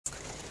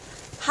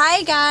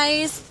Hi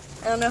guys!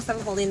 I don't know if I'm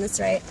holding this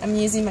right. I'm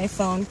using my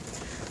phone.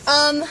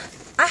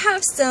 I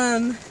have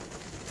some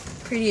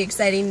pretty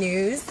exciting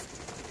news.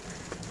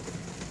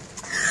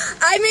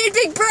 I made a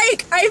big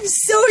break! I'm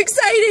so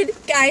excited!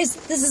 Guys,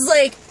 this is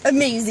like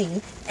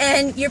amazing.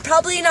 And you're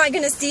probably not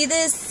gonna see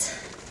this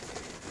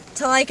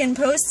till I can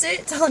post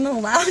it, till I'm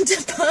allowed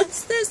to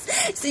post this.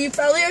 So you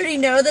probably already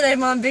know that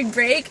I'm on big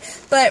break.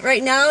 But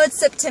right now it's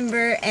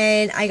September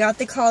and I got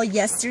the call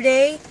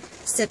yesterday,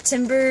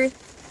 September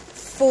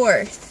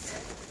 4th.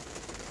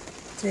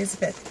 Today's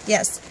the 5th.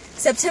 Yes.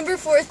 September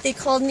 4th, they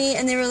called me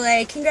and they were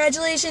like,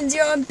 congratulations,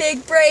 you're on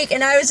big break.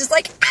 And I was just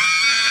like,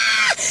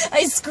 ah!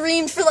 I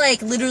screamed for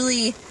like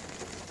literally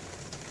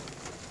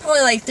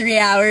probably like 3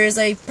 hours.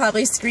 I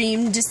probably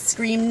screamed, just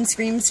screamed,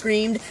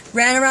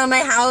 ran around my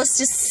house,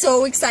 just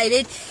so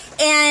excited.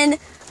 And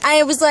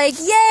I was like,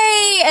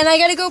 yay! And I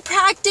gotta go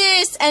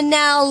practice. And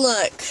now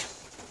look.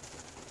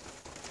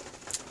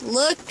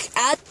 Look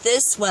at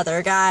this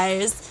weather,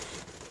 guys.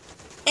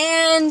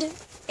 And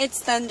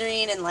it's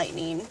thundering and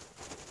lightning.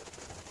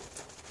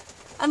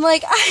 I'm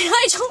like,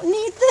 I don't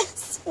need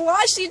this.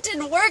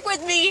 Washington, work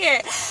with me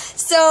here.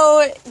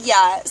 So,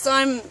 yeah. So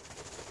I'm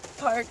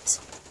parked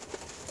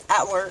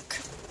at work.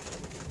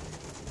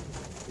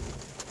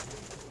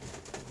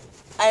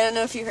 I don't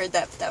know if you heard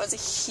that, but that was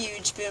a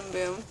huge boom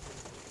boom.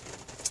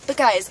 But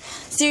guys,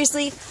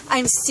 seriously,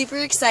 I'm super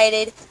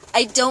excited.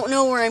 I don't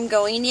know where I'm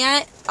going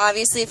yet.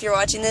 Obviously, if you're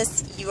watching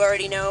this, you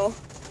already know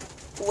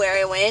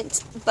where I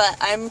went, but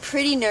I'm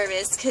pretty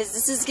nervous because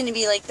this is going to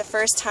be like the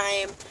first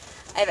time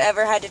I've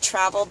ever had to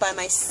travel by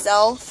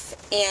myself.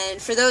 And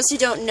for those who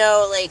don't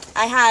know, like,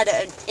 I had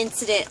an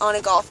incident on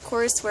a golf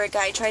course where a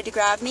guy tried to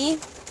grab me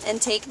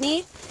and take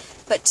me,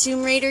 but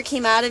Tomb Raider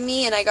came out of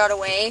me and I got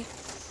away.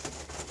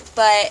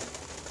 But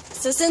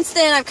so since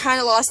then I've kind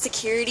of lost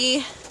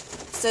security,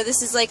 so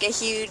this is like a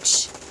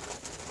huge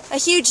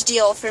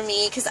deal for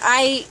me because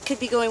I could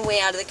be going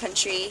way out of the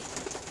country.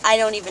 I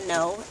don't even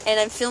know, and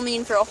I'm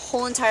filming for a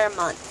whole entire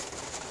month.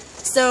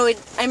 So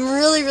I'm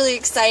really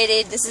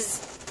excited.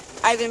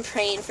 I've been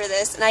praying for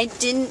this, and I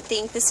didn't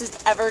think this was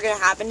ever going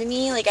to happen to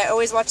me. Like, I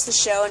always watched the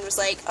show and was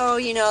like, oh,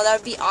 you know, that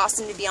would be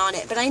awesome to be on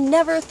it. But I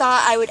never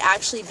thought I would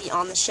actually be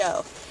on the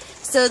show.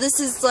 So this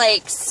is,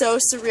 like, so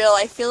surreal.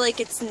 I feel like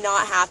it's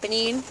not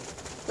happening.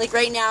 Like,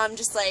 right now, I'm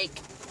just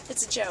like,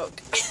 it's a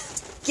joke.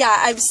 Yeah,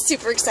 I'm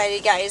super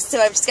excited, guys. So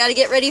I've just got to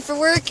get ready for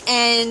work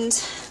and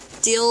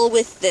deal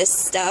with this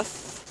stuff.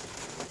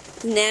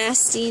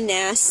 Nasty,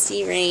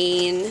 nasty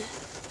rain.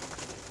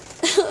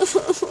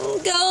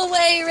 Go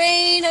away,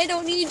 rain. I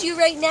don't need you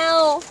right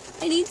now.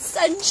 I need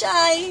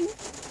sunshine.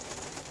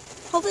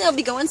 Hopefully I'll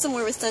be going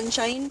somewhere with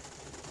sunshine.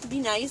 It'd be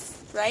nice,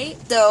 right?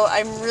 So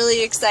I'm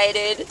really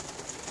excited.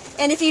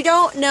 And if you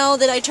don't know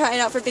that I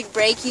tried out for Big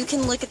Break, you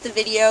can look at the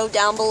video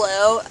down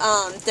below.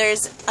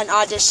 There's an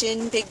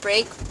audition, Big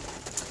Break,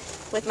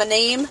 with my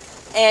name.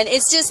 And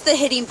it's just the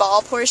hitting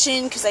ball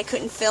portion because I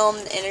couldn't film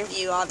the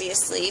interview,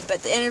 obviously.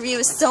 But the interview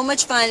was so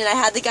much fun, and I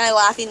had the guy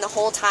laughing the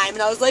whole time.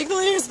 And I was like,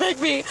 please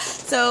pick me.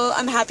 So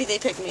I'm happy they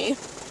picked me.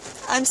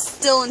 I'm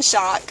still in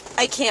shock.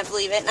 I can't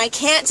believe it. And I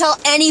can't tell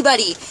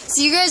anybody.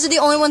 So you guys are the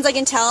only ones I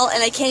can tell,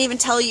 and I can't even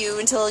tell you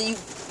until you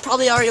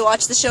probably already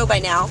watched the show by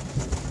now.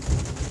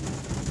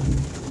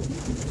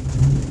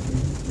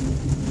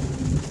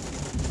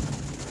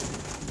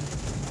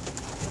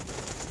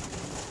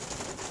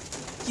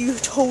 You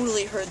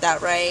totally heard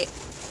that right.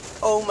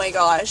 Oh my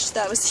gosh,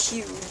 that was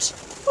huge.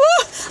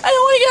 I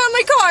don't want to get out of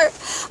my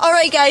car.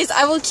 Alright guys,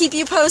 I will keep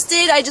you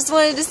posted. I just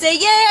wanted to say,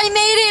 yay, I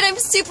made it. I'm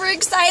super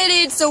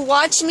excited. So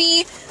watch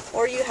me,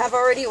 or you have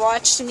already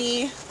watched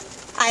me.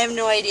 I have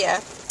no idea.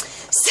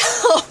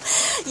 So,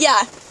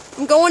 yeah,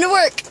 I'm going to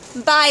work.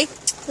 Bye.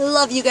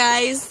 Love you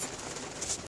guys.